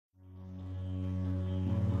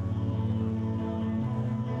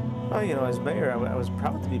Well, you know, as mayor, I was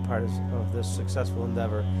proud to be part of this successful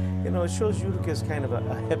endeavor. You know, it shows Utica is kind of a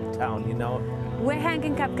hip town, you know. We're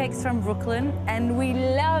hanging cupcakes from Brooklyn, and we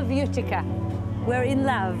love Utica. We're in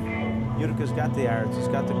love. Utica's got the arts, it's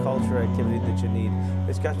got the culture activity that you need,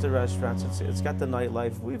 it's got the restaurants, it's got the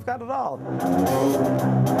nightlife, we've got it all.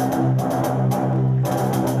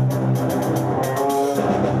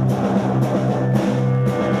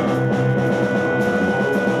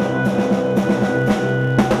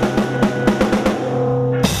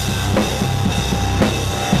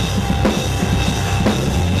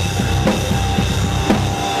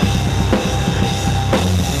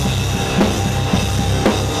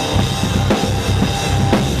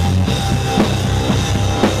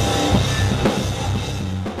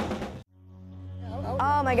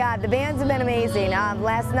 Oh my God, the bands have been amazing.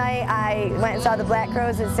 Last night I went and saw the Black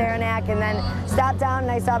Crowes at Saranac and then stopped down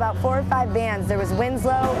and I saw about 4 or 5 bands. There was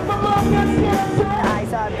Winslow, I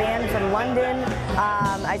saw a band from London,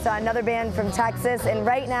 I saw another band from Texas, and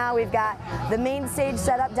right now we've got the main stage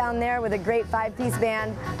set up down there with a great 5-piece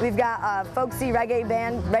band. We've got a folksy reggae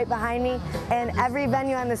band right behind me, and every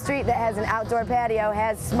venue on the street that has an outdoor patio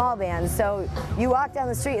has small bands. So you walk down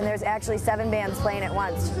the street and there's actually 7 bands playing at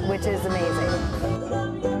once, which is amazing.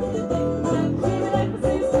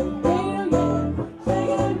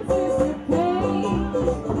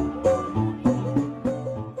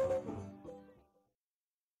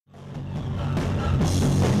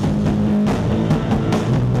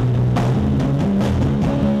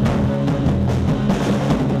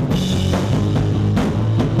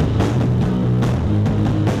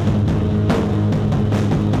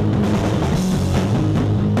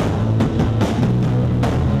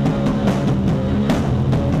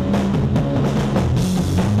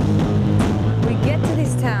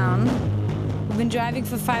 Driving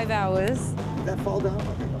for 5 hours. Did that fall down?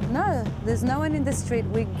 No, there's no one in the street.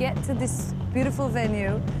 We get to this beautiful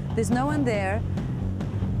venue. There's no one there.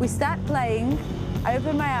 We start playing. I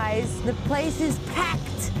open my eyes. The place is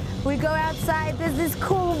packed. We go outside. There's this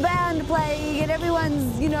cool band playing, and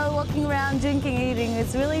everyone's, you know, walking around, drinking, eating.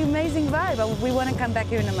 It's really amazing vibe. We want to come back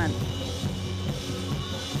here in a month.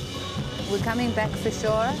 We're coming back for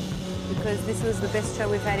sure because this was the best show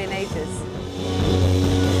we've had in ages.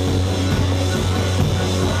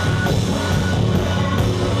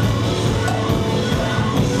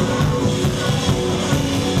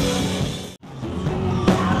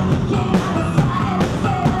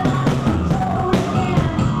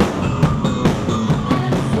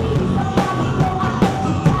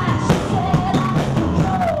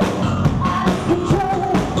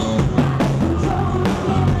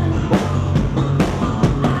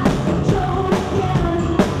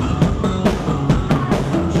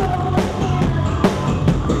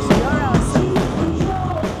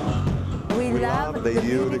 The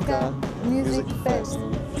Utica Music Fest.